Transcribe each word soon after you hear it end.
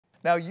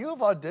Now, you have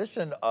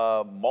auditioned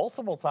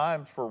multiple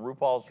times for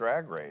RuPaul's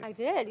Drag Race. I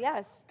did,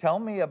 yes. Tell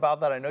me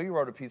about that. I know you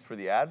wrote a piece for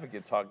The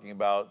Advocate talking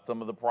about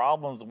some of the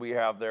problems we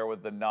have there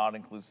with the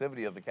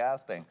non-inclusivity of the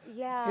casting.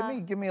 Yeah.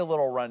 Give me a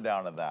little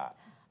rundown of that.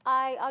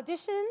 I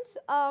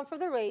auditioned for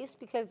the race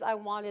because I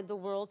wanted the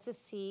world to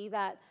see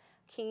that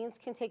kings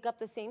can take up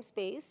the same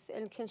space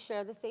and can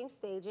share the same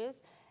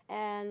stages.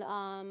 And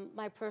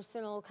my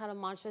personal kind of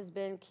mantra has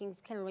been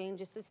kings can reign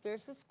just as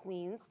fierce as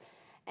queens.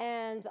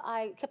 And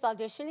I kept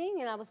auditioning,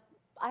 and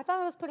I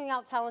thought I was putting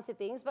out talented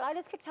things, but I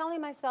just kept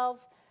telling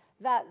myself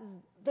that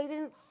they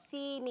didn't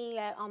see me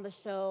on the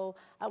show.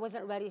 I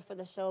wasn't ready for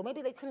the show.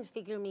 Maybe they couldn't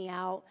figure me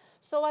out.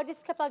 So I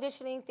just kept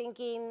auditioning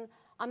thinking,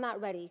 I'm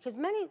not ready. Because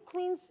many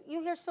queens,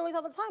 you hear stories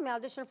all the time. They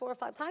audition 4 or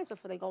 5 times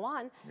before they go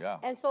on. Yeah.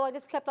 And so I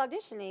just kept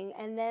auditioning.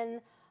 And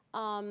then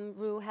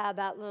Ru had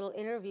that little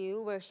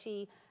interview where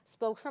she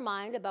spoke her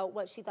mind about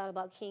what she thought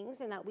about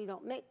kings and that we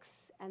don't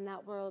mix and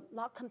that we're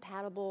not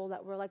compatible,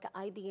 that we're like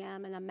an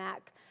IBM and a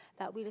Mac,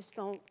 that we're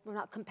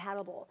not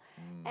compatible.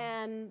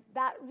 And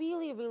that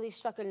really, really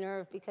struck a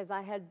nerve because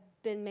I had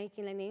been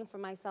making a name for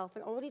myself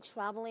and already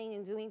traveling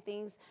and doing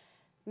things,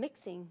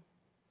 mixing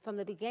from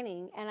the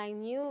beginning. And I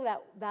knew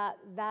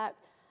that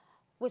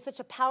was such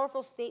a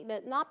powerful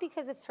statement, not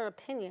because it's her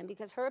opinion,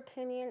 because her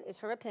opinion is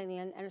her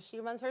opinion, and if she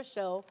runs her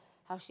show,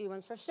 how she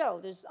runs her show.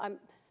 There's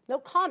no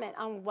comment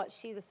on what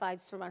she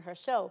decides to run her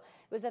show.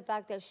 It was the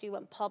fact that she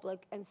went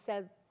public and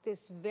said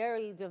this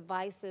very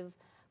divisive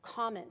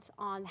comment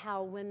on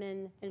how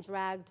women in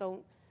drag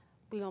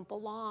we don't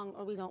belong,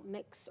 or we don't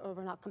mix, or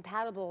we're not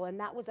compatible. And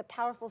that was a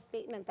powerful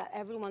statement that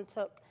everyone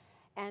took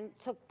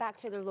back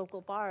to their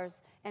local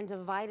bars and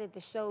divided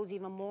the shows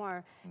even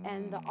more.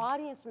 And the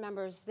audience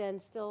members then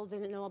still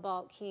didn't know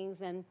about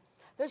kings. And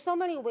there's so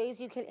many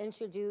ways you can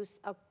introduce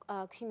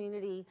a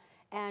community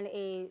and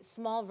a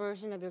small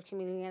version of your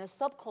community and a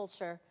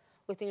subculture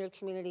within your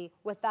community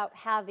without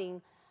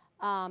having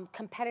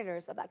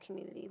competitors of that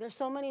community. There's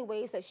so many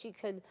ways that she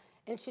could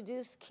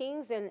introduce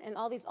kings in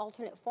all these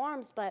alternate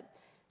forms, but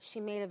she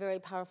made a very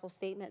powerful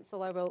statement.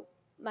 So I wrote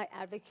my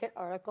Advocate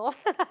article,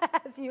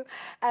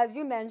 as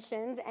you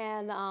mentioned,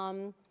 and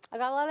I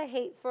got a lot of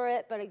hate for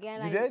it, but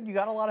again, You did? You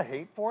got a lot of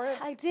hate for it?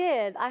 I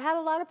did. I had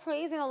a lot of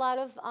praise and a lot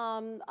of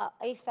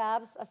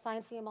AFABs,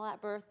 assigned female at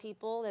birth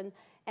people, and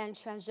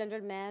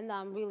transgendered men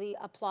really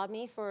applaud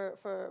me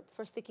for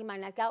sticking my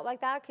neck out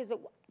like that, because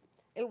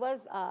it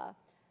was a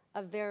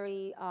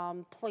very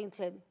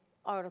pointed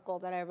article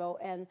that I wrote,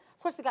 and of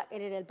course it got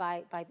edited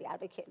by The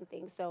Advocate and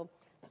things, so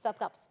stuff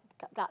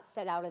got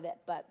said out of it,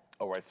 but.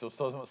 Oh, right, so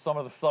some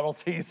of the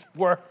subtleties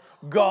were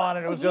gone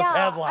and it was just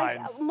headlines.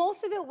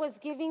 Most of it was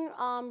giving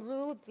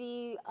Ru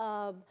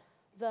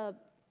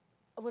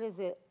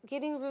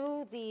giving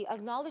Ru the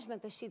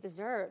acknowledgement that she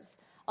deserves.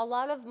 A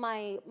lot of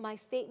my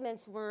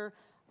statements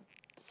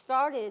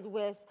started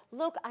with,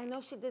 look, I know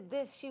she did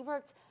this. She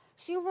worked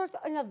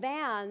in a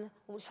van,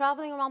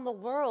 traveling around the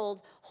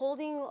world,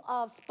 holding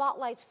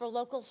spotlights for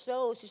local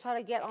shows to try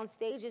to get on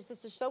stages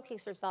just to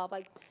showcase herself.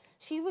 Like,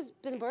 she's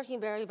been working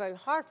very, very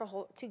hard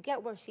to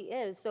get where she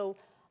is. So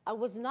I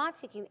was not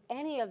taking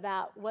any of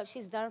that, what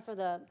she's done for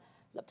the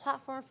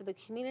platform, for the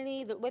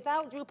community.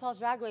 Without RuPaul's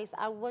Drag Race,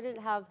 I wouldn't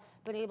have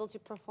been able to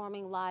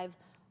performing live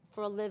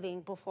for a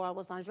living before I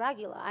was on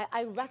Dragula.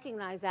 I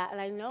recognize that,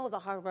 and I know the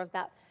hard work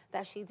that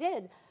she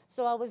did.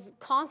 So I was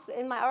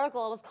in my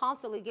article, I was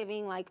constantly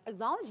giving like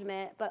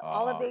acknowledgement, but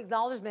all of the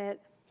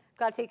acknowledgement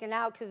got taken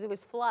out because it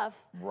was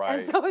fluff. Right.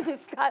 And so it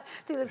just got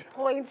to this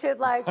pointed,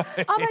 like, I'm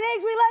an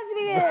angry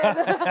lesbian.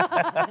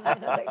 I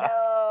was like,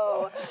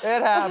 no.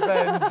 It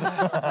happens.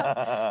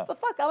 But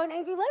fuck, I'm an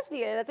angry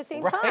lesbian at the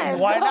same Right. time.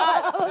 Why so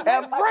not?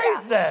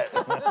 Embrace it.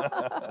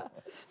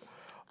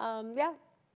 yeah.